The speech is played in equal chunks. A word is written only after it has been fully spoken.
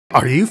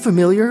Are you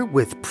familiar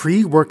with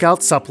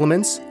pre-workout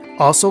supplements,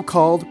 also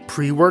called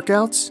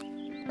pre-workouts?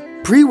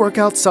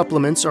 Pre-workout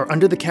supplements are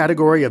under the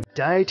category of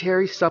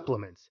dietary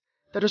supplements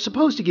that are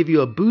supposed to give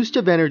you a boost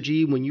of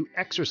energy when you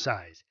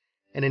exercise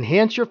and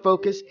enhance your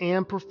focus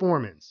and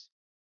performance.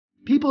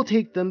 People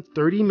take them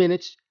 30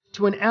 minutes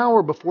to an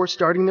hour before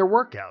starting their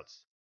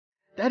workouts.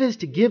 That is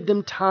to give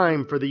them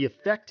time for the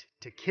effect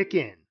to kick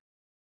in.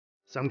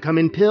 Some come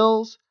in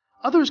pills,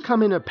 others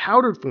come in a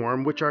powdered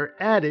form which are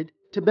added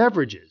to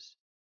beverages.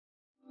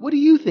 What do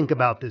you think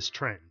about this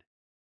trend?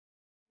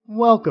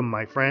 Welcome,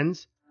 my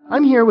friends.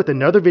 I'm here with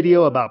another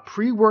video about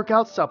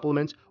pre-workout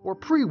supplements or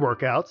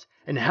pre-workouts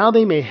and how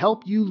they may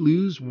help you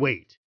lose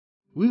weight.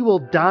 We will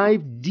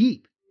dive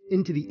deep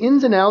into the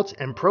ins and outs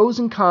and pros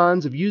and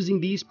cons of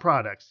using these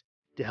products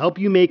to help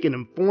you make an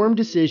informed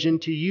decision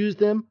to use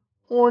them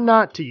or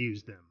not to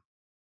use them.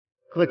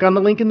 Click on the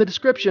link in the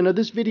description of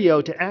this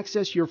video to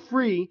access your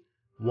free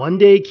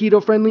one-day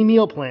keto-friendly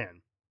meal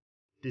plan.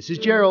 This is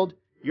Gerald,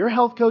 your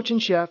health coach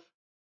and chef.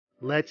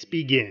 Let's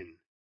begin.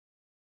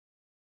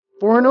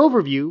 For an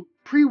overview,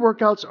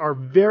 pre-workouts are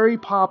very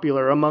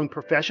popular among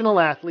professional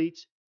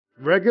athletes,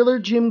 regular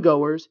gym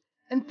goers,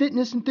 and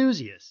fitness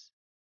enthusiasts.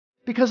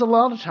 Because a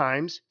lot of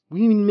times,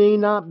 we may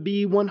not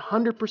be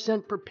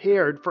 100%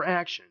 prepared for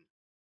action.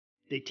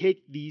 They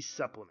take these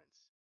supplements.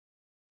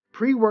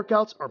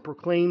 Pre-workouts are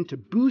proclaimed to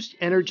boost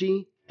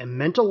energy and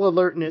mental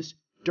alertness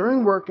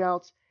during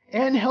workouts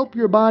and help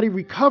your body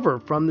recover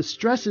from the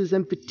stresses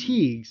and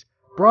fatigues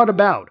brought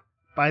about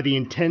by the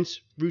intense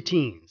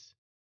routines.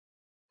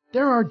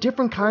 There are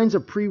different kinds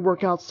of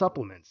pre-workout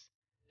supplements,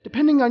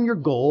 depending on your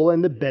goal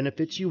and the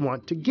benefits you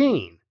want to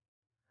gain.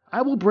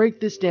 I will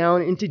break this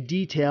down into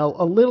detail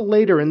a little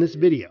later in this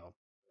video,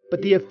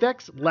 but the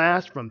effects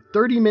last from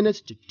 30 minutes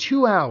to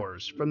 2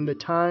 hours from the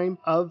time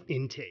of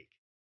intake.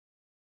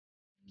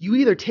 You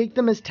either take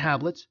them as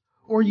tablets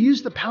or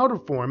use the powder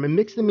form and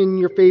mix them in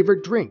your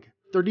favorite drink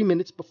 30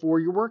 minutes before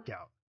your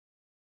workout.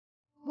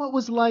 What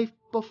was life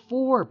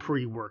before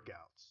pre-workouts?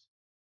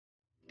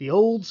 The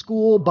old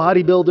school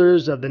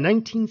bodybuilders of the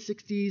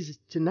 1960s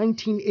to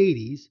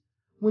 1980s,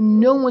 when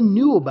no one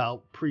knew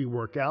about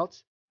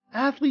pre-workouts,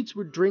 athletes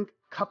would drink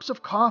cups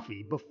of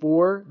coffee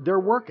before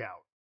their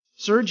workout.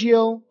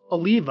 Sergio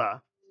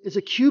Oliva is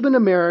a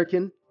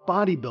Cuban-American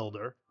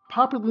bodybuilder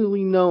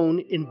popularly known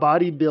in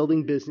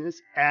bodybuilding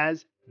business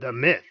as the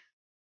Myth.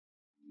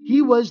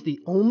 He was the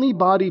only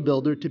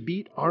bodybuilder to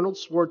beat Arnold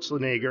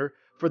Schwarzenegger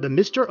for the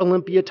Mr.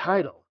 Olympia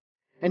title,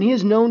 and he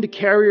is known to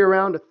carry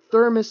around a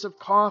thermos of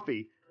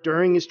coffee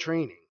during his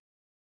training.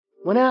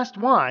 When asked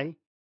why,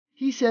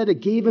 he said it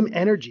gave him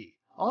energy,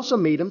 also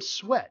made him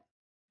sweat.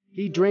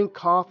 He drank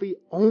coffee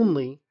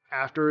only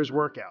after his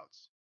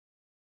workouts.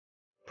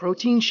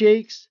 Protein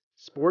shakes,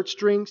 sports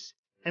drinks,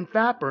 and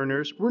fat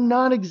burners were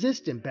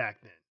non-existent back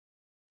then.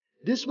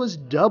 This was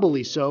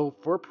doubly so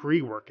for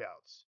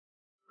pre-workouts.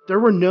 There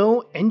were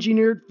no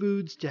engineered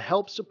foods to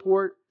help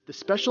support the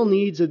special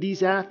needs of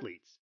these athletes.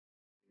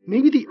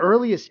 Maybe the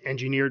earliest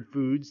engineered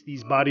foods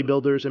these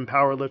bodybuilders and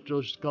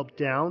powerlifters gulped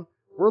down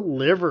were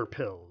liver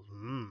pills.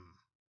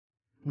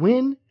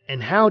 When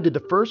and how did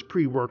the first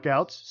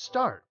pre-workouts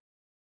start?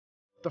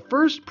 The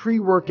first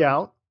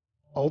pre-workout,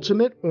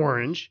 Ultimate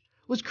Orange,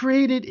 was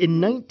created in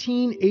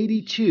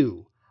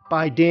 1982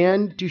 by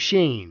Dan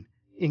Duchaine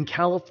in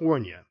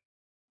California.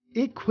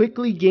 It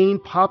quickly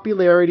gained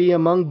popularity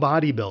among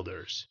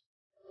bodybuilders,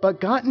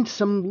 but got into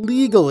some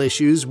legal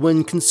issues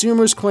when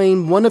consumers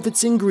claimed one of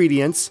its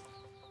ingredients,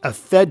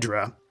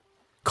 ephedra,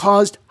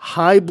 caused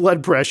high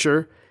blood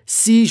pressure,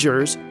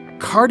 seizures,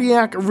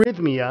 cardiac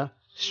arrhythmia,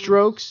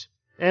 strokes,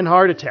 and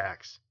heart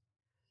attacks.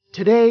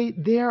 Today,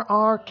 there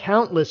are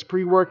countless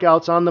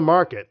pre-workouts on the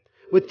market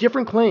with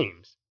different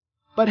claims.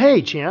 But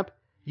hey, champ,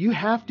 you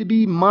have to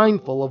be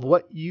mindful of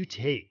what you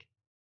take.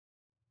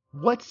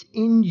 What's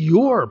in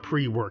your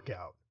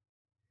pre-workout?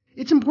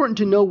 It's important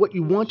to know what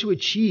you want to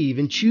achieve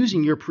in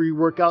choosing your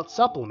pre-workout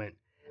supplement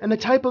and the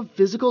type of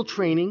physical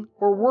training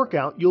or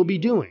workout you'll be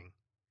doing.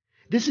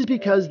 This is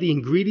because the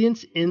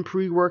ingredients in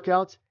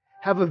pre-workouts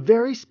have a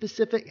very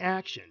specific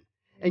action,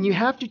 and you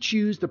have to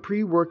choose the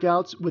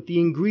pre-workouts with the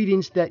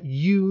ingredients that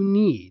you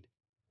need.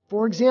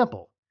 For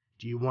example,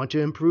 do you want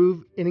to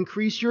improve and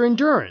increase your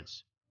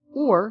endurance,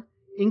 or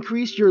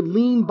increase your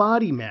lean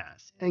body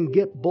mass and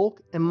get bulk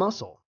and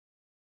muscle?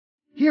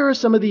 Here are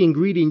some of the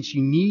ingredients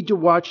you need to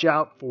watch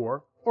out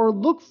for or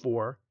look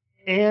for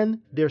and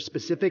their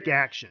specific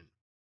action.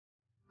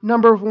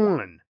 Number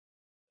 1.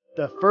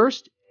 The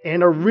first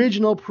and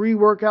original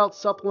pre-workout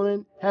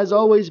supplement has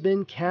always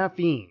been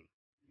caffeine,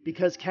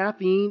 because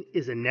caffeine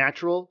is a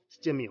natural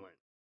stimulant.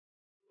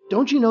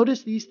 Don't you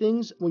notice these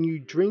things when you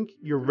drink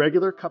your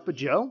regular cup of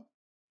joe?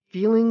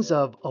 Feelings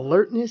of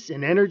alertness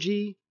and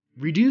energy,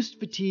 reduced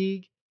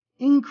fatigue,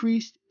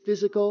 increased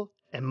physical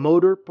and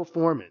motor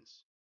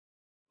performance.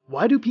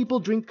 Why do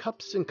people drink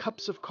cups and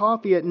cups of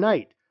coffee at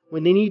night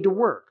when they need to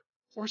work,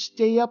 or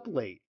stay up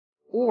late,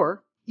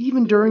 or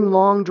even during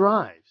long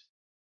drives?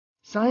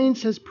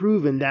 Science has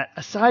proven that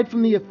aside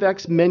from the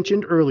effects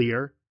mentioned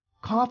earlier,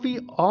 Coffee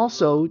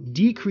also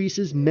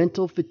decreases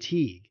mental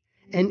fatigue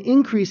and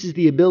increases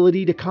the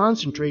ability to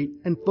concentrate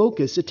and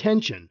focus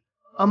attention,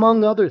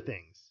 among other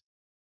things.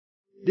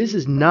 This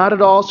is not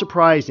at all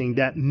surprising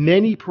that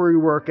many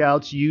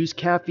pre-workouts use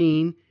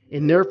caffeine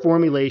in their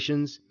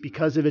formulations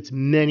because of its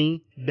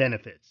many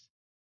benefits.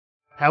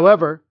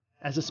 However,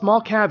 as a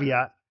small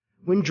caveat,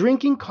 when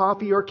drinking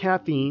coffee or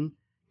caffeine,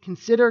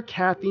 consider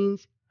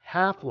caffeine's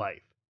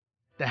half-life.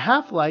 The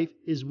half-life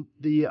is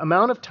the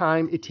amount of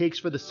time it takes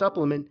for the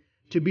supplement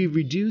to be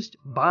reduced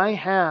by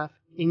half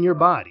in your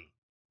body.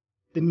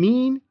 The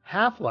mean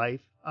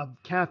half-life of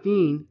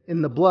caffeine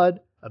in the blood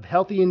of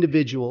healthy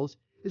individuals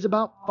is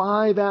about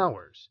 5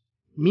 hours,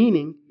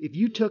 meaning if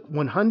you took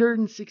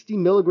 160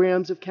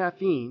 milligrams of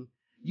caffeine,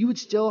 you would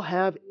still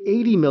have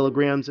 80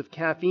 milligrams of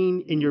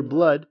caffeine in your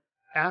blood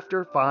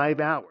after 5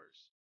 hours.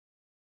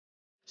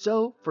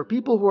 So, for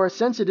people who are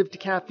sensitive to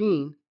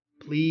caffeine,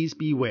 please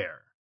beware.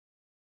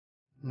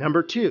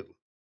 Number 2.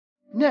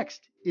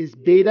 Next is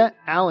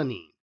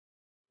beta-alanine.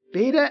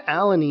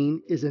 Beta-alanine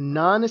is a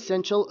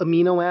non-essential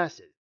amino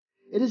acid.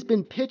 It has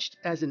been pitched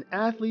as an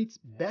athlete's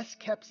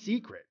best-kept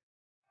secret.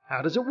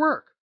 How does it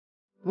work?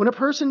 When a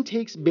person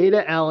takes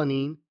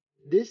beta-alanine,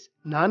 this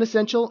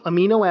non-essential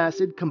amino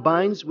acid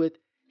combines with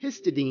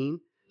histidine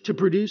to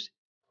produce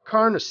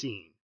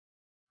carnosine.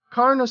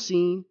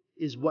 Carnosine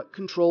is what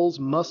controls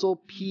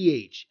muscle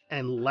pH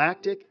and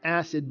lactic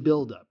acid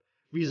buildup,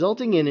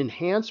 resulting in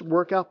enhanced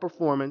workout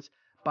performance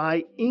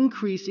by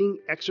increasing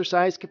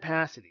exercise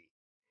capacity,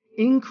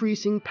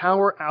 increasing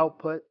power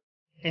output,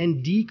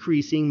 and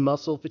decreasing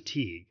muscle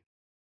fatigue.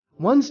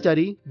 One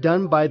study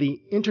done by the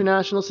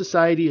International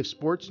Society of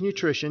Sports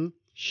Nutrition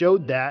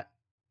showed that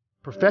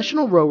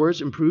professional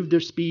rowers improved their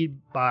speed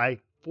by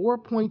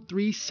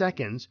 4.3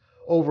 seconds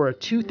over a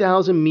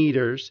 2,000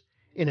 meters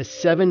in a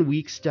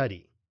 7-week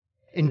study.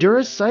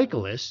 Endurance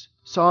cyclists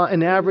saw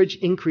an average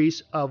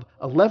increase of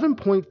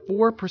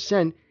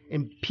 11.4%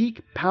 in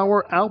peak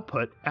power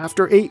output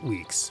after 8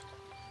 weeks.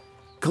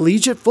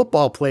 Collegiate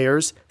football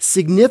players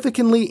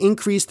significantly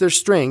increased their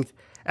strength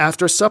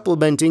after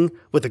supplementing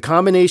with a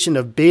combination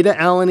of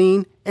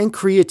beta-alanine and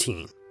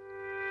creatine.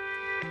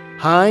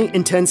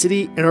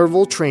 High-intensity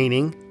interval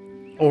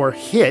training, or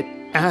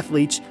HIIT,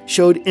 athletes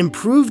showed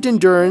improved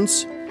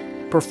endurance,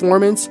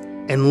 performance,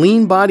 and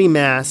lean body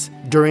mass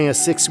during a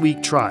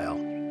 6-week trial.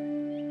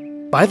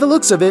 By the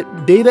looks of it,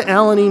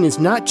 beta-alanine is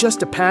not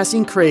just a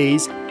passing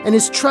craze and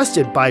is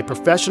trusted by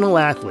professional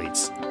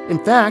athletes.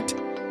 In fact,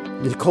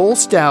 Nicole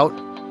Stout,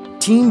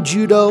 team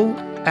judo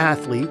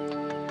athlete,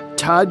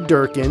 Todd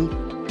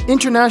Durkin,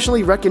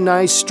 internationally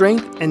recognized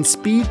strength and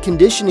speed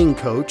conditioning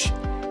coach,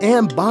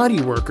 and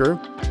body worker,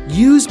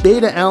 use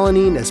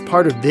beta-alanine as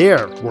part of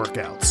their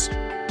workouts.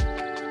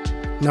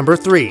 Number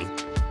 3.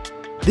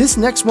 This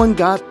next one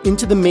got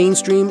into the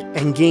mainstream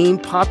and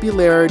gained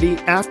popularity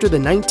after the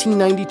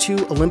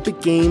 1992 Olympic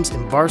Games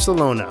in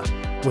Barcelona,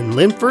 when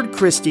Linford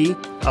Christie,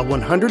 a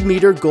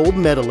 100-meter gold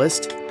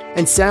medalist,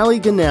 and Sally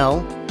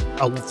Gunnell,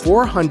 a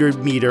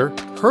 400-meter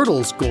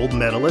hurdles gold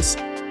medalist,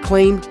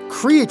 claimed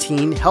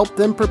creatine helped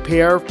them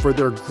prepare for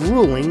their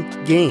grueling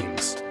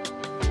games.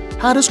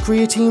 How does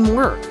creatine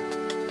work?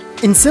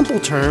 In simple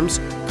terms,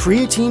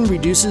 creatine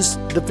reduces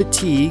the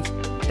fatigue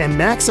and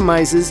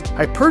maximizes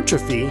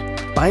hypertrophy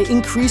by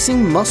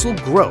increasing muscle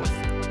growth,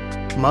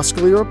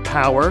 muscular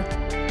power,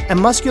 and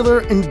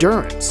muscular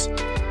endurance,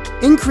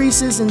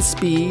 increases in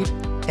speed,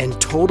 and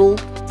total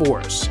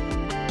force.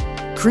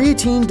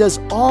 Creatine does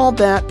all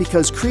that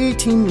because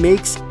creatine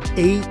makes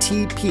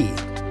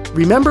ATP.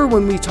 Remember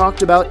when we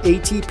talked about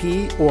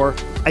ATP, or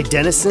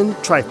adenosine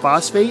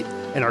triphosphate,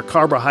 in our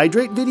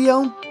carbohydrate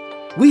video?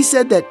 We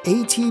said that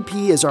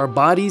ATP is our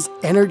body's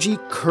energy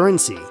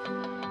currency.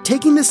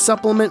 Taking this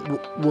supplement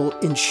will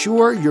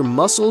ensure your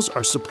muscles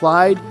are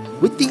supplied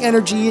with the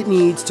energy it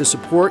needs to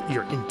support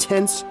your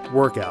intense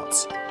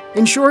workouts.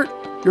 In short,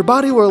 your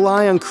body will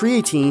rely on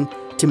creatine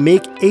to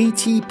make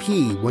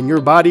ATP when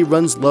your body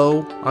runs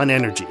low on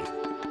energy.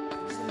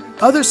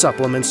 Other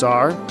supplements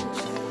are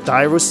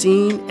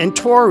tyrosine and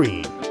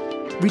taurine.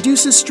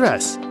 Reduces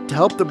stress to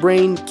help the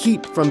brain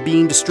keep from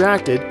being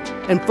distracted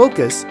and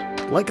focus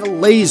like a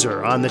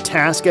laser on the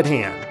task at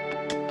hand.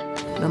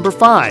 Number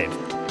 5,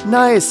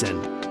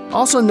 niacin,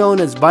 also known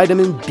as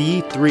vitamin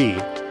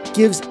B3,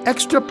 gives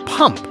extra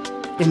pump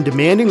in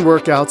demanding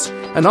workouts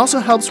and also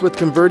helps with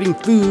converting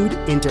food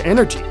into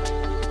energy.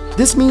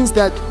 This means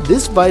that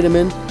this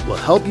vitamin will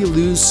help you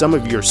lose some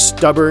of your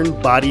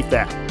stubborn body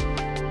fat.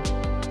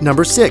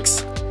 Number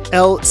 6,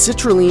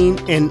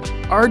 L-citrulline and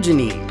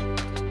arginine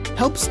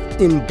helps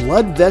in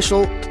blood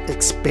vessel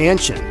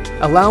expansion,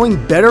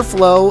 allowing better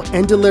flow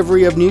and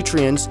delivery of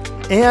nutrients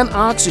and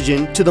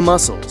oxygen to the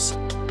muscles.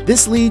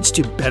 This leads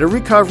to better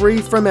recovery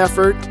from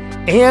effort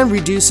and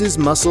reduces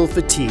muscle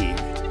fatigue.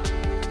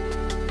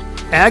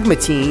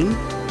 Agmatine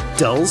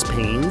dulls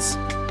pains.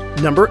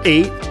 Number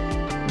 8,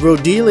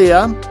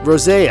 Rhodiola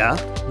rosea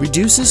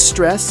reduces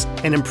stress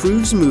and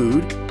improves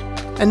mood.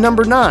 And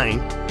number 9,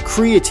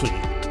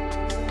 creatine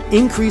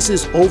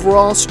increases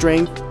overall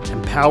strength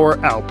and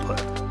power output.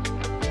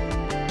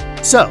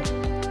 So,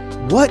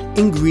 what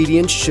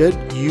ingredients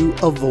should you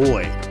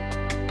avoid?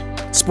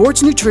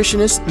 Sports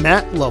nutritionist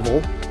Matt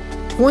Lovell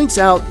points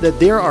out that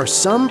there are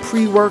some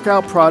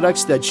pre-workout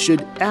products that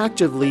should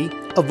actively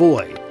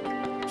avoid.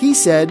 He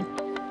said,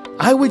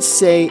 "I would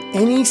say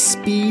any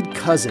speed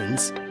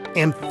cousins,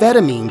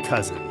 amphetamine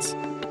cousins.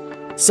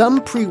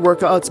 Some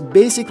pre-workouts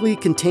basically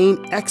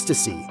contain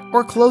ecstasy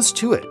or close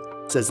to it,"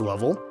 says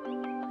Lovell.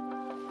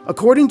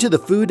 According to the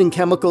Food and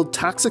Chemical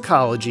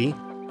Toxicology,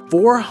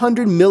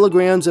 400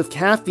 milligrams of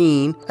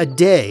caffeine a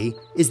day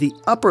is the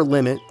upper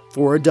limit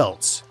for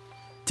adults.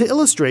 To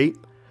illustrate,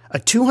 a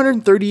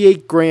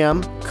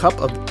 238-gram cup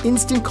of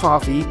instant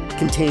coffee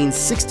contains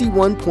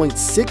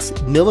 61.6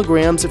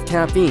 milligrams of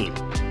caffeine.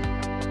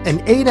 An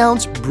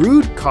 8-ounce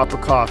brewed cup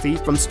of coffee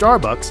from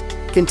Starbucks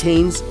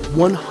contains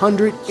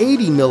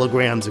 180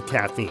 milligrams of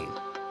caffeine.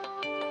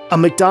 A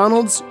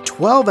McDonald's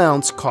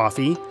 12-ounce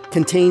coffee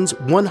contains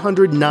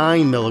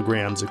 109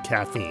 milligrams of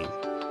caffeine.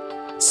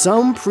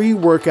 Some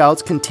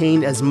pre-workouts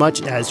contain as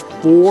much as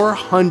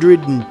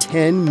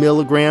 410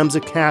 milligrams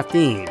of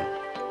caffeine.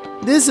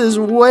 This is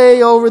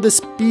way over the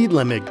speed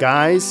limit,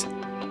 guys.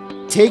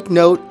 Take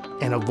note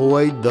and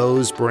avoid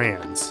those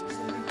brands.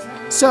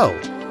 So,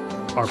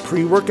 are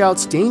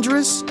pre-workouts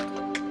dangerous?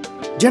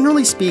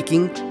 Generally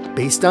speaking,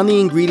 based on the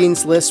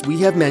ingredients list we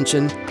have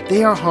mentioned,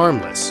 they are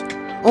harmless,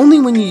 only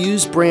when you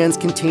use brands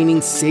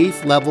containing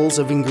safe levels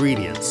of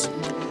ingredients.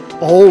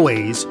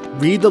 Always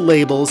read the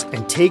labels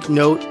and take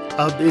note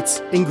of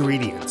its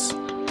ingredients.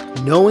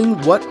 Knowing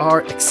what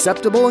are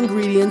acceptable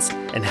ingredients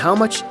and how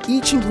much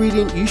each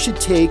ingredient you should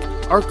take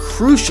are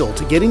crucial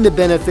to getting the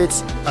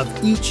benefits of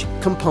each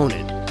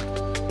component.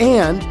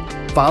 And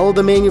follow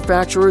the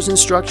manufacturer's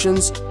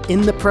instructions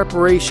in the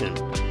preparation.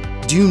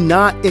 Do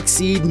not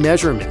exceed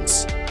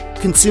measurements.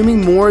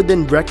 Consuming more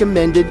than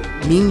recommended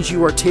means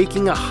you are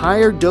taking a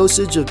higher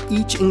dosage of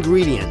each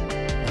ingredient,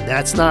 and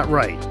that's not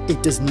right.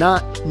 It does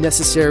not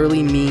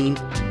necessarily mean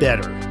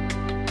better.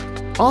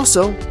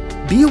 Also,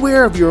 be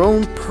aware of your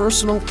own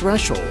personal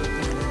threshold.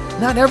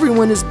 Not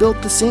everyone is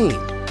built the same.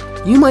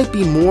 You might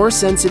be more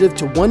sensitive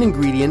to one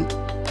ingredient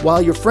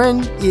while your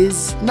friend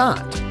is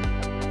not.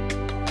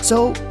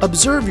 So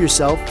observe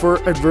yourself for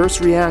adverse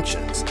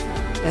reactions.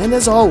 And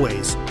as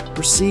always,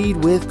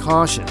 proceed with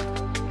caution.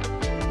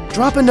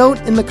 Drop a note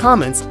in the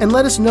comments and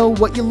let us know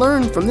what you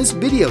learned from this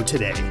video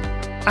today.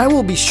 I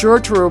will be sure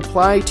to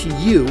reply to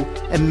you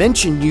and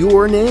mention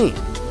your name.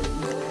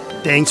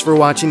 Thanks for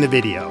watching the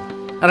video.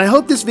 And I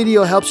hope this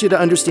video helps you to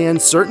understand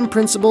certain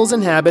principles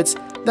and habits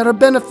that are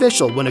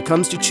beneficial when it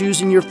comes to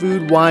choosing your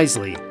food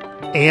wisely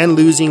and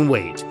losing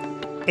weight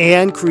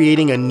and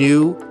creating a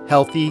new,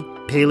 healthy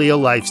paleo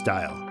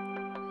lifestyle.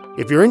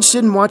 If you're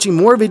interested in watching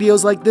more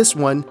videos like this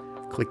one,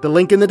 click the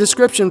link in the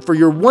description for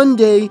your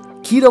one-day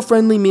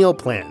keto-friendly meal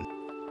plan.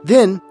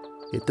 Then,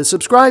 hit the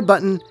subscribe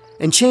button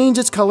and change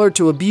its color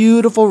to a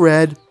beautiful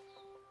red.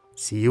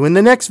 See you in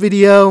the next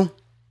video.